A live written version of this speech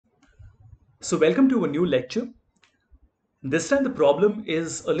So welcome to a new lecture. This time the problem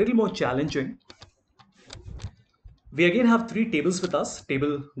is a little more challenging. We again have three tables with us,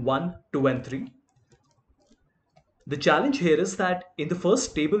 table 1, 2 and 3. The challenge here is that in the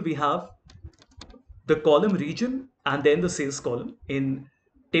first table we have the column region and then the sales column. In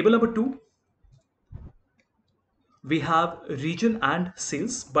table number 2, we have region and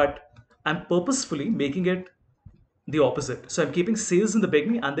sales, but I'm purposefully making it the opposite. So I'm keeping sales in the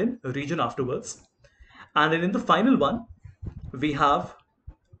beginning and then region afterwards. And then in the final one, we have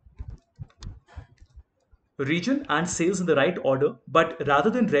region and sales in the right order, but rather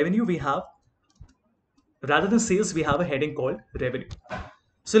than sales, we have a heading called revenue.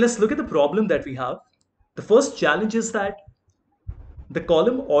 So let's look at the problem that we have. The first challenge is that the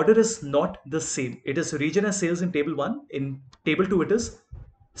column order is not the same. It is region and sales in table 1. In table 2, it is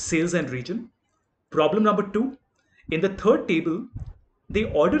sales and region. Problem number 2, in the third table, the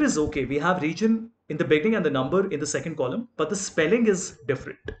order is okay. We have region in the beginning and the number in the second column, but the spelling is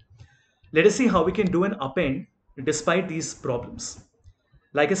different. Let us see how we can do an append despite these problems.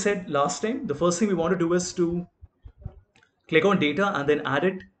 Like I said last time, the first thing we want to do is to click on data and then add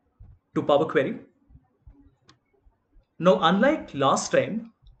it to Power Query. Now, unlike last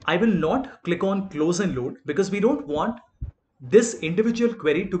time, I will not click on close and load because we don't want this individual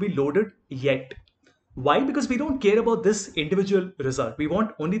query to be loaded yet. Why? Because we don't care about this individual result. We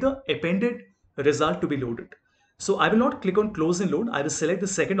want only the appended result to be loaded. So I will not click on close and load. I will select the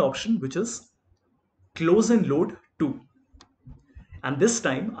second option, which is close and load to. And this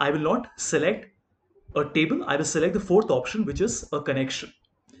time I will not select a table. I will select the fourth option, which is a connection.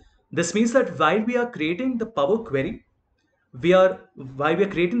 This means that while we are creating the Power Query, while we are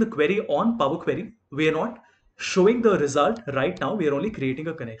creating the query on Power Query, we are not showing the result right now. We are only creating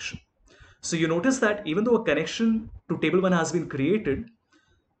a connection. So you notice that even though a connection to table 1 has been created,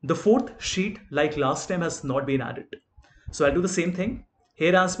 the fourth sheet, like last time, has not been added. So I'll do the same thing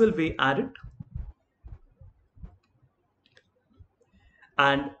here as well. We add it,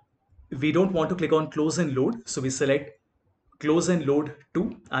 and we don't want to click on close and load. So we select close and load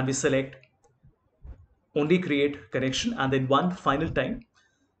to, and we select only create connection. And then one final time,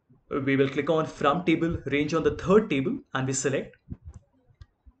 we will click on from table range on the third table and we select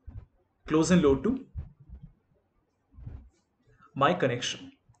close and load to my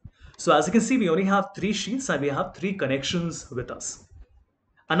connection. So as you can see, we only have three sheets and we have three connections with us.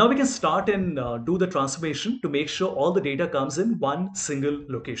 And now we can start and do the transformation to make sure all the data comes in one single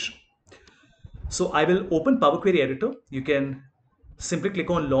location. So I will open Power Query Editor. You can simply click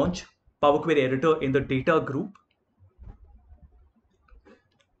on Launch Power Query Editor in the data group.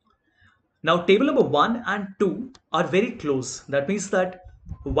 Now table number 1 and 2 are very close. That means that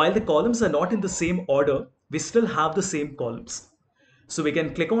while the columns are not in the same order, we still have the same columns. So we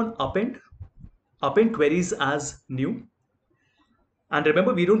can click on append queries as new. And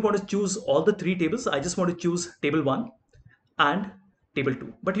remember, we don't want to choose all the three tables. I just want to choose table 1 and table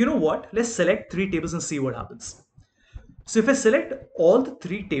 2. But you know what? Let's select three tables and see what happens. So if I select all the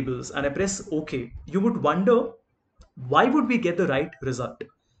three tables and I press OK, you would wonder, why would we get the right result?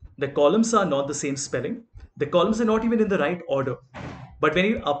 The columns are not the same spelling. The columns are not even in the right order. But when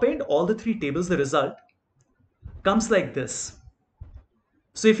you append all the three tables, the result comes like this.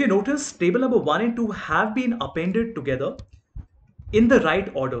 So if you notice, table number 1 and 2 have been appended together in the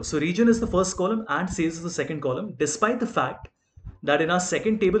right order. So region is the first column and sales is the second column, despite the fact that in our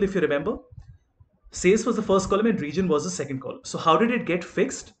second table, if you remember, sales was the first column and region was the second column. So how did it get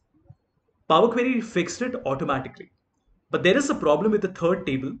fixed? Power Query fixed it automatically. But there is a problem with the third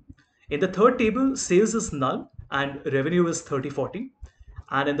table. In the third table, sales is null and revenue is 3040.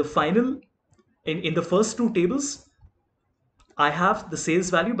 And in the final, in the first two tables, I have the sales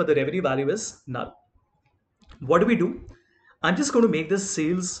value, but the revenue value is null. What do we do? I'm just going to make this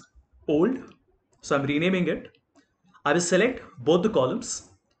sales old. So I'm renaming it. I will select both the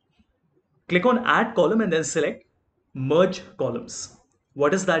columns, click on add column and then select merge columns.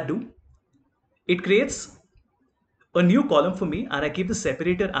 What does that do? It creates a new column for me and I keep the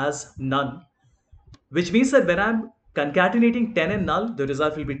separator as none, which means that when I'm concatenating 10 and null, the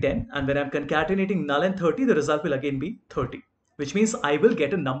result will be 10. And when I'm concatenating null and 30, the result will again be 30, which means I will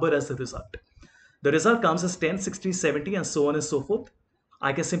get a number as the result. The result comes as 10, 60, 70, and so on and so forth.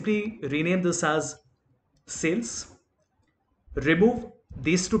 I can simply rename this as sales, remove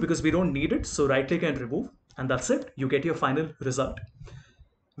these two because we don't need it. So right click and remove, and that's it. You get your final result.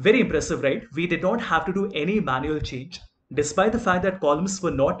 Very impressive, right? We did not have to do any manual change, despite the fact that columns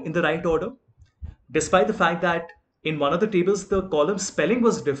were not in the right order, despite the fact that in one of the tables, the column spelling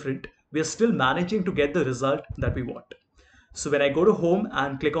was different. We are still managing to get the result that we want. So when I go to home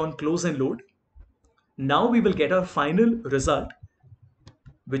and click on close and load, Now we will get our final result,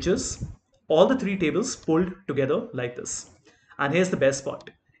 which is all the three tables pulled together like this. And here's the best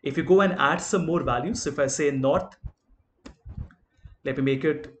part. If you go and add some more values, if I say north, let me make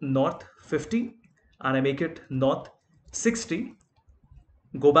it north 50 and I make it north 60,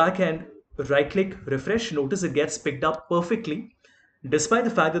 go back and right click refresh, notice it gets picked up perfectly despite the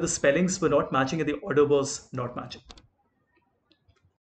fact that the spellings were not matching and the order was not matching.